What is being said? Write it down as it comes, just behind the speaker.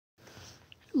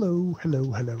Hello,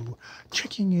 hello, hello.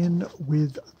 Checking in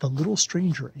with The Little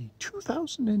Stranger, a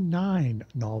 2009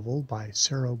 novel by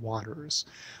Sarah Waters.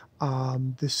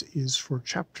 This is for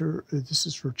chapters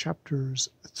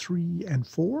 3 and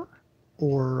 4,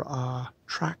 or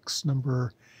tracks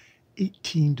number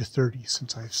 18 to 30,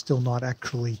 since I've still not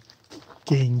actually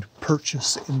gained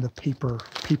purchase in the paper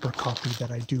copy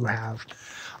that I do have.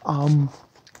 Oh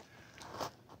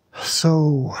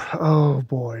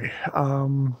boy.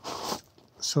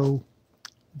 So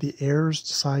the heirs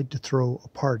decide to throw a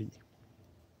party,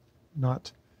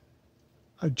 not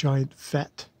a giant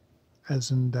fete,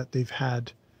 as in that they've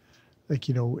had, like,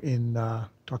 in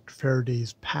Dr.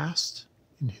 Faraday's past,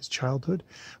 in his childhood,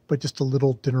 but just a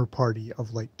little dinner party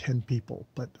of like 10 people.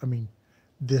 But I mean,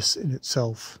 this in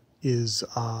itself is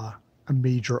a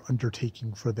major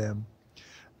undertaking for them.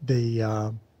 They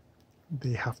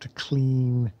have to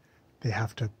clean, they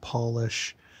have to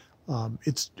polish.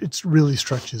 It's really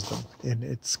stretches them, and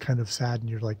it's kind of sad. And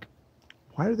you're like,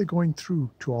 why are they going through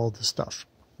to all this stuff?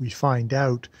 We find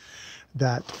out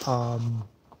that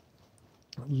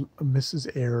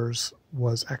Mrs. Ayres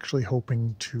was actually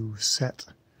hoping to set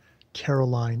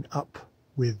Caroline up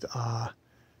with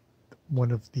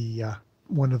one of the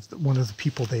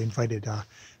people they invited,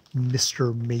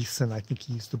 Mr. Mason. I think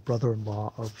he's the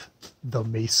brother-in-law of the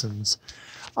Masons,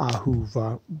 who've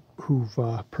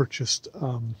purchased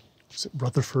is it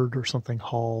Rutherford or something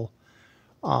Hall,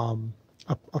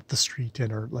 up the street,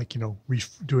 and are, like,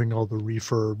 doing all the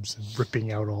refurbs and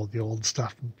ripping out all the old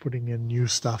stuff and putting in new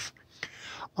stuff.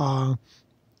 And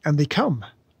they come,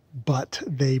 but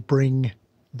they bring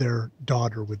their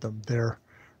daughter with them, their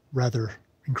rather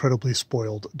incredibly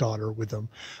spoiled daughter with them.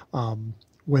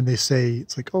 When they say,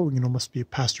 it's like, oh, must be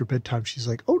past your bedtime, she's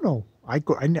like, oh no, I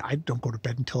don't go to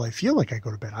bed until I feel like I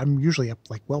go to bed. I'm usually up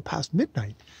like well past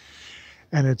midnight.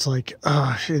 And it's like,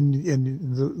 and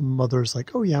the mother's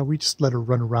like, oh yeah, we just let her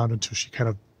run around until she kind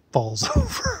of falls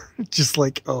over. Just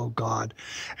like, oh God.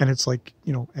 And it's like,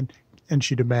 and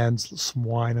she demands some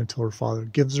wine until her father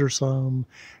gives her some.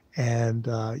 And,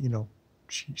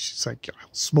 she's like, I'll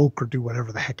smoke or do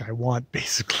whatever the heck I want.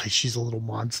 Basically, she's a little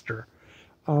monster.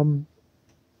 But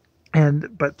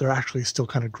they're actually still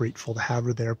kind of grateful to have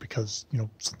her there, because,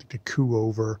 something to coo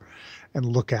over and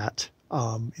look at,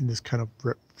 in this kind of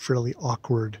fairly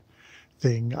awkward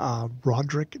thing.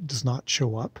 Roderick does not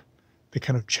show up. They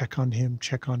kind of check on him.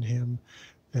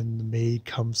 Then the maid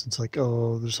comes and it's like,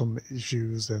 oh, there's some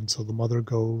issues. And so the mother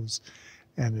goes,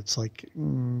 and it's like,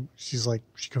 she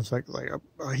comes back like,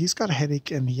 he's got a headache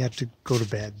and he had to go to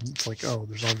bed. And it's like, oh,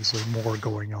 there's obviously more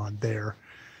going on there.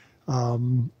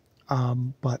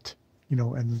 But,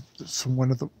 and so one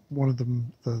of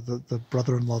them, the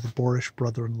brother-in-law, the boorish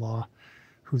brother-in-law,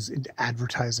 who's into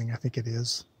advertising, I think it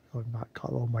is. I've not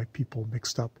got all my people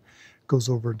mixed up. Goes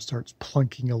over and starts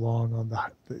plunking along on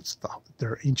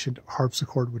their ancient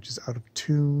harpsichord, which is out of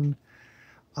tune.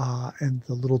 And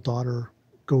the little daughter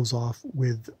goes off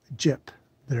with Jip,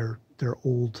 their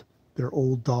old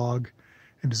dog,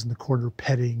 and is in the corner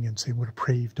petting and saying, "What a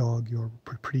brave dog you are,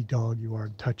 what a pretty dog you are,"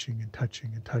 and touching and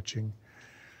touching and touching.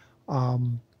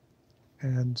 And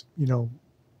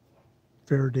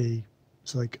Faraday,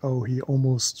 it's like, oh, he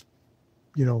almost,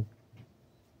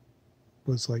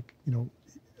 was like,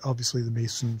 obviously the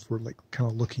Masons were like kind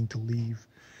of looking to leave,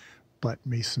 but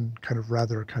Mason kind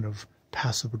of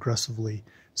passive aggressively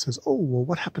says, oh, well,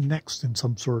 what happened next, in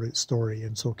some sort of story,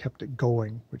 and so kept it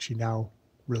going, which he now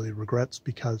really regrets,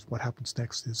 because what happens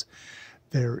next is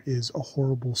there is a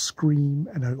horrible scream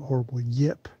and a horrible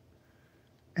yip,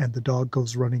 and the dog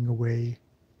goes running away,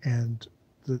 and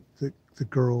the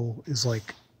girl is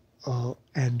like,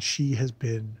 and she has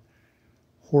been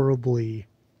horribly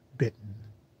bitten.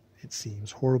 It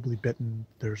seems horribly bitten.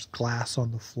 There's glass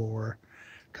on the floor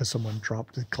because someone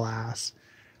dropped the glass.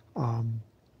 And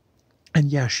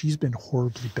yeah, she's been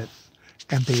horribly bitten.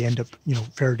 And they end up,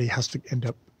 Faraday has to end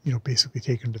up, basically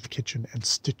taking her to the kitchen and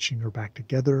stitching her back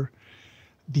together.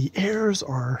 The heirs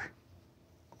are,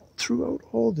 throughout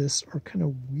all this, are kind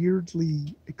of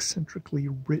weirdly, eccentrically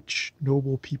rich,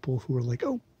 noble people who are like,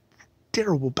 oh,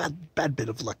 terrible, bad bit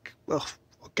of luck. Well,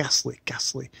 ghastly.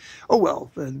 Oh, well,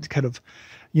 and kind of,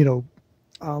 you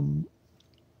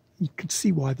can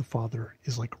see why the father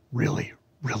is like really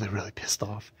pissed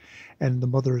off. And the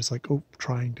mother is like, oh,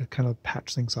 trying to kind of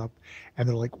patch things up. And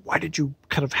they're like, why did you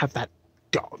kind of have that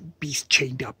dog beast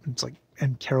chained up? And it's like,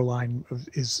 and Caroline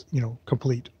is,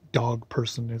 complete dog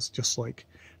person, is just like,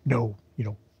 no,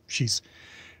 she's,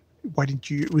 why didn't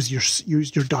you, it was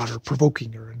your daughter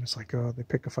provoking her. And it's like, oh, they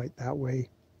pick a fight that way.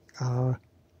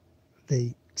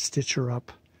 They stitch her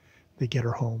up, they get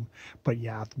her home. But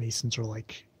yeah, the Masons are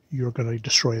like, you're going to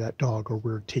destroy that dog or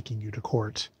we're taking you to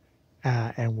court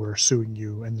and we're suing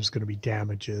you and there's going to be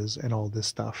damages and all this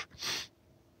stuff.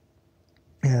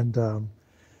 And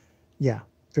yeah,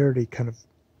 Faraday kind of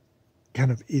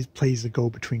plays the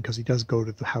go-between, because he does go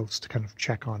to the house to kind of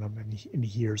check on him, and he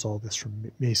hears all this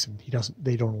from Mason.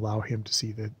 They don't allow him to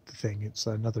see the thing. It's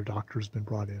another doctor has been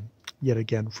brought in, yet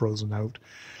again frozen out,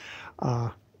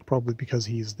 probably because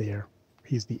he's there.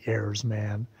 He's the heirs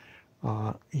man.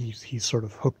 He's sort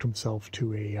of hooked himself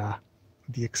to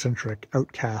the eccentric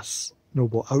outcasts,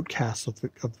 noble outcasts of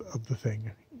the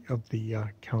thing, of the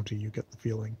county. You get the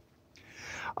feeling,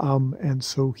 and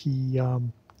so he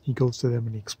goes to them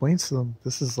and he explains to them,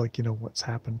 this is like, what's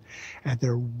happened. And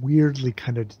they're weirdly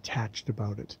kind of detached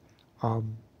about it.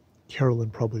 Carolyn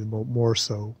probably more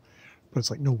so, but it's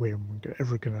like, no way I'm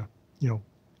ever going to,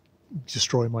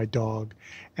 destroy my dog.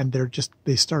 And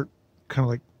they start kind of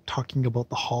like talking about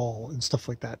the hall and stuff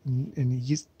like that. And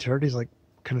Faraday's like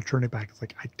kind of turning back. It's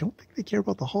like, I don't think they care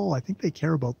about the hall. I think they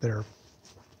care about their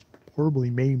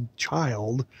horribly maimed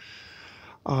child.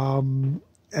 And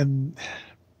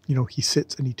he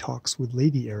sits and he talks with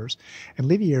Lady Ayres, and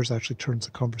Lady Ayres actually turns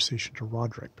the conversation to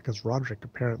Roderick, because Roderick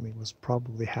apparently was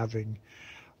probably having,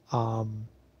 PTSD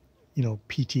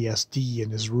in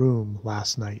his room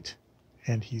last night,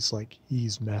 and he's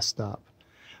messed up.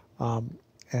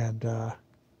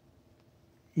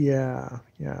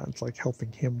 It's like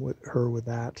helping her with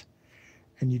that.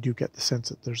 And you do get the sense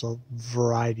that there's a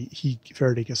variety.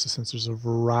 Faraday gets the sense there's a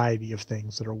variety of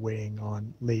things that are weighing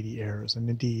on Lady Ayres. And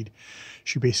indeed,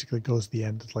 she basically goes to the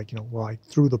end. It's like, I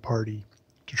threw the party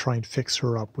to try and fix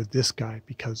her up with this guy,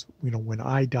 because, when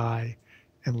I die,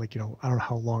 and I don't know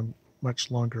how much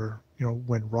longer,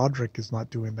 when Roderick is not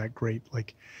doing that great,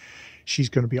 she's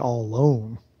going to be all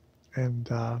alone. And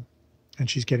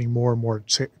she's getting more and more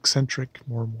eccentric,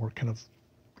 more and more kind of,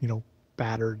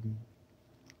 battered and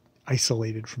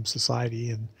isolated from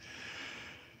society, and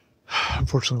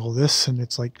unfortunately all this, and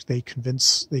it's like they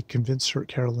convince her,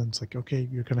 Carolyn's like, okay,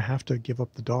 you're going to have to give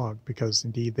up the dog, because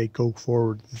indeed they go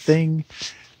forward the thing,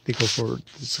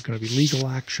 it's going to be legal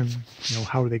action,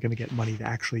 how are they going to get money to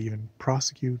actually even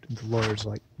prosecute? And the lawyer's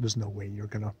like, there's no way you're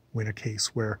going to win a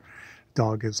case where a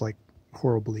dog is like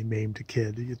horribly maimed a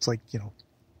kid. It's like, going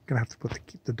to have to put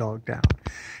the dog down.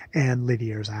 And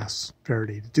Lady Ayres asks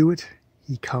Faraday to do it.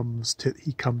 He comes to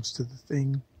the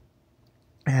thing,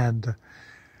 and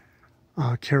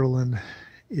Carolyn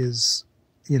is,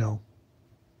 you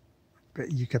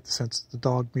get the sense that the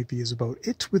dog maybe is about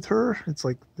it with her. It's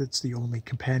like it's the only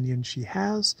companion she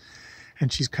has,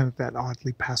 and she's kind of that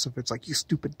oddly passive. It's like, you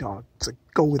stupid dog. It's like,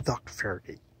 go with Dr.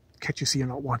 Faraday. Can't you see you're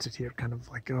not wanted here? Kind of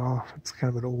like, it's kind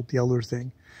of an old Yeller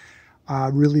thing.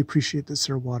 Really appreciate that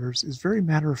Sarah Waters is very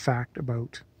matter-of-fact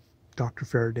about Dr.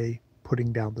 Faraday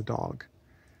putting down the dog.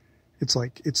 It's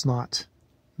like, it's not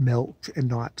milked and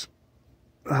not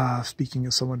speaking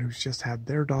as someone who's just had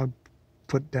their dog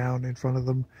put down in front of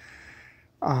them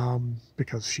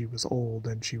because she was old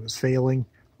and she was failing.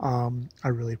 I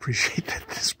really appreciate that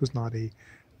this was not a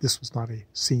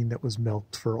scene that was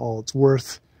milked for all it's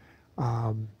worth.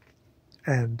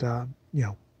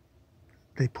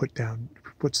 They puts down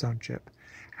Chip.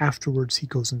 Afterwards, he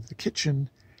goes into the kitchen,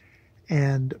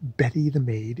 and Betty the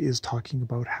maid is talking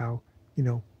about how,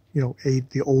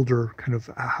 the older kind of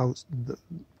house,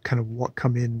 what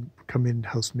come in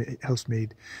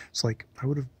housemaid. It's like, I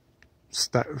would have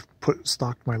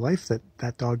stocked my life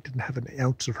that dog didn't have an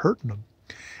ounce of hurt in him.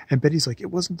 And Betty's like, it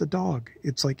wasn't the dog.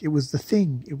 It's like, it was the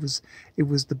thing. It was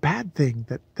the bad thing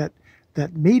that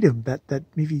made him, that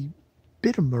maybe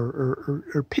bit him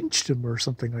or pinched him or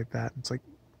something like that. It's like,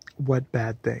 what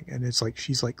bad thing? And it's like,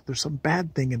 she's like, there's some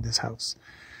bad thing in this house.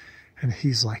 And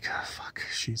he's like, oh, fuck,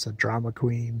 she's a drama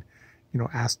queen.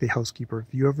 Ask the housekeeper,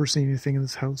 have you ever seen anything in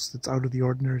this house that's out of the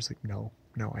ordinary? It's like, no,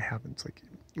 I haven't. It's like,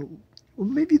 well,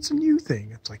 maybe it's a new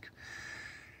thing. It's like,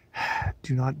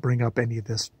 do not bring up any of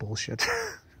this bullshit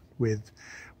with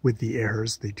the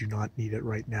Ayres. They do not need it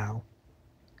right now.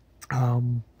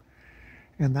 And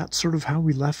that's sort of how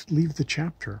we leave the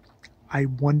chapter. I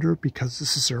wonder, because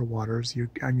this is Sarah Waters, you're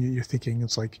thinking,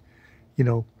 it's like,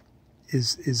 did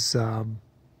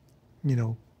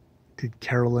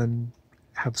Carolyn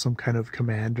have some kind of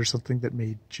command or something that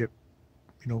made Chip,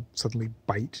 suddenly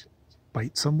bite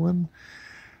someone?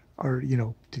 Or,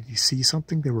 did he see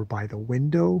something? They were by the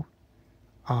window.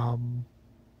 I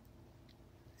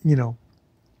know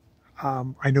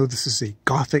this is a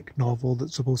gothic novel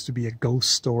that's supposed to be a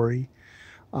ghost story.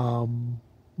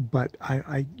 But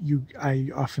I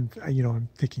often, I'm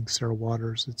thinking Sarah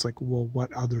Waters. It's like, well,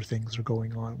 what other things are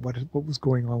going on? What was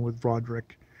going on with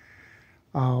Roderick?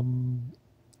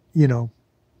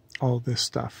 all this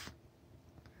stuff.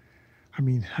 I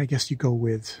mean, I guess you go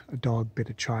with a dog bit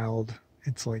a child.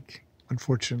 It's like,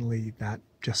 unfortunately, that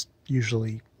just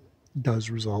usually does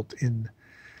result in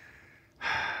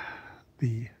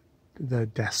the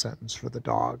death sentence for the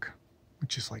dog,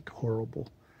 which is like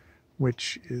horrible.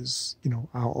 Which is, you know,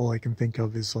 all I can think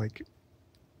of is like,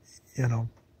 you know,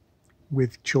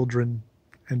 with children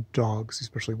and dogs,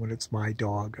 especially when it's my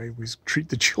dog, I always treat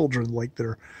the children like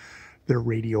they're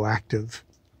radioactive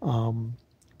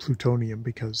plutonium,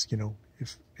 because, you know,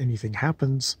 if anything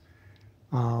happens,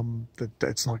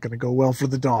 that's not going to go well for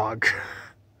the dog,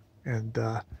 and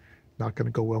not going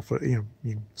to go well for, you know, I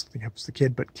mean, something happens to the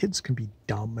kid, but kids can be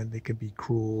dumb and they can be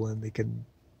cruel and they can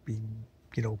be,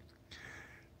 you know,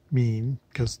 mean,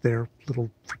 because they're little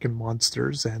freaking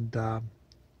monsters, and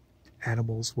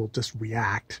animals will just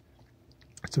react.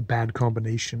 It's a bad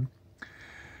combination.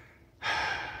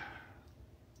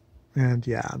 And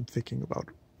yeah, I'm thinking about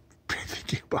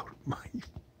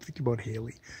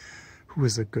Haley, who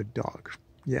is a good dog.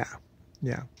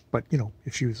 Yeah, but you know,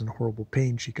 if she was in horrible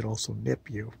pain, she could also nip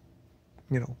you,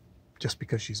 you know, just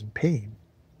because she's in pain.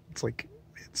 It's like,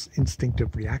 it's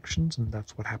instinctive reactions, and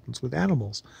that's what happens with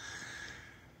animals.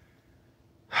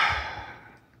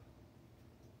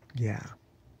 Yeah.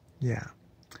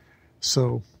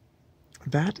 So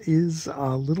that is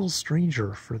a little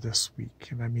stranger for this week.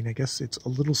 And I mean, I guess it's a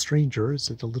little stranger. Is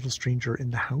it a little stranger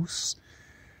in the house?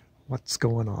 What's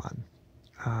going on?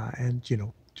 And, you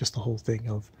know, just the whole thing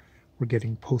of we're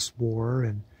getting post-war,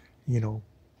 and, you know,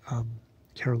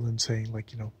 Carolyn saying,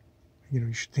 like, you know,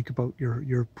 you should think about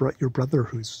your brother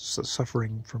who's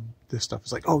suffering from this stuff.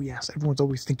 It's like, oh yes, everyone's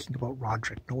always thinking about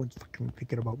Roderick. No one's fucking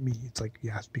thinking about me. It's like,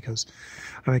 yes, because,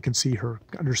 and I can see her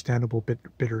understandable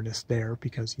bitterness there,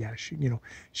 because yeah,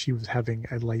 she was having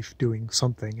a life doing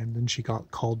something, and then she got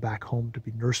called back home to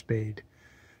be nursemaid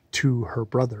to her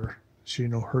brother.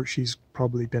 She's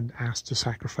probably been asked to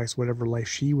sacrifice whatever life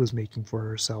she was making for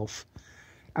herself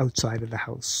outside of the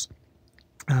house,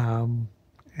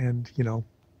 and you know.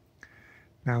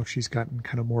 Now she's gotten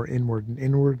kind of more inward,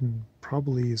 and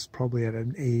probably at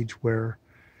an age where,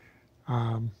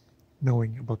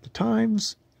 knowing about the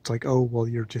times, it's like, oh, well,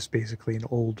 you're just basically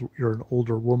you're an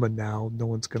older woman now. No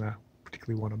one's going to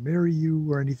particularly want to marry you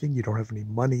or anything. You don't have any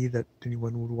money that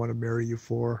anyone would want to marry you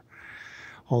for,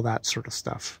 all that sort of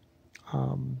stuff.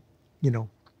 You know,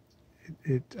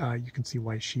 you can see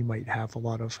why she might have a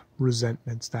lot of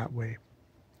resentments that way.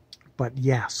 But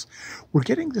yes, we're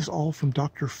getting this all from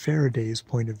Dr. Faraday's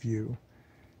point of view.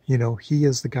 You know, he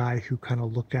is the guy who kind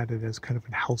of looked at it as kind of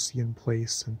an halcyon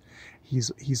place, and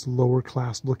he's lower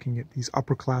class looking at these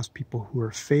upper class people who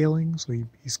are failing. So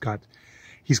he's got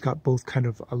both kind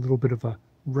of a little bit of a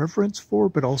reverence for,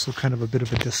 but also kind of a bit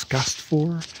of a disgust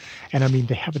for. And I mean,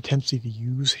 they have a tendency to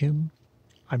use him.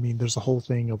 I mean, there's a whole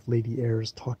thing of Lady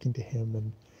Ayres talking to him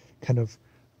and kind of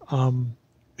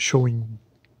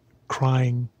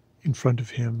crying in front of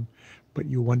him, but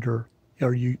you wonder,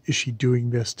 is she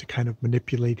doing this to kind of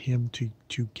manipulate him to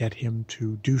get him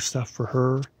to do stuff for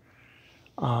her?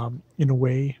 In a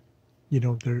way, you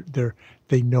know,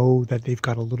 they know that they've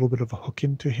got a little bit of a hook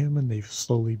into him, and they've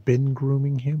slowly been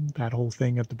grooming him. That whole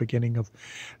thing at the beginning of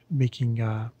making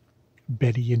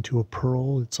Betty into a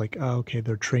pearl, it's like, oh, okay,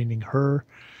 they're training her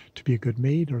to be a good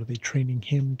maid, or are they training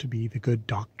him to be the good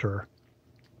doctor,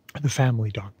 the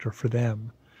family doctor for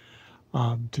them?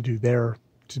 To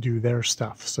do their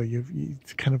stuff. So you've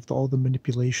kind of all the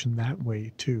manipulation that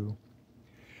way too.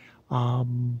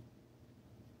 And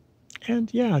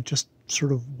yeah, just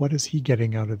sort of, what is he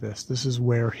getting out of this? This is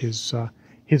where his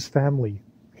family,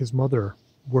 his mother,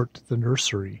 worked at the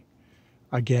nursery.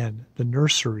 Again, the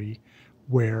nursery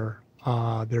where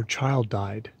their child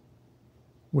died,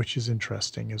 which is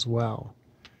interesting as well.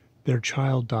 Their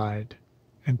child died,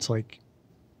 and it's like,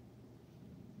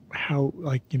 how,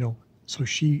 like, you know, so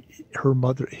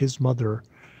his mother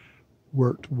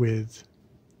worked with,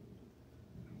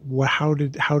 how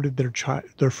did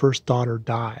their first daughter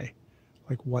die?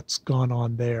 Like, what's gone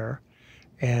on there?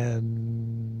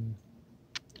 And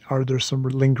are there some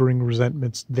lingering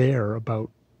resentments there about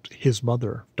his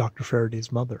mother, Dr.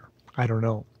 Faraday's mother? I don't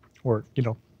know. Or, you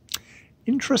know,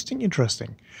 interesting.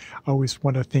 I always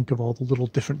want to think of all the little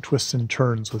different twists and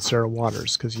turns with Sarah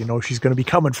Waters, because you know she's going to be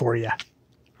coming for you.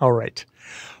 All right.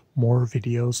 More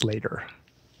videos later.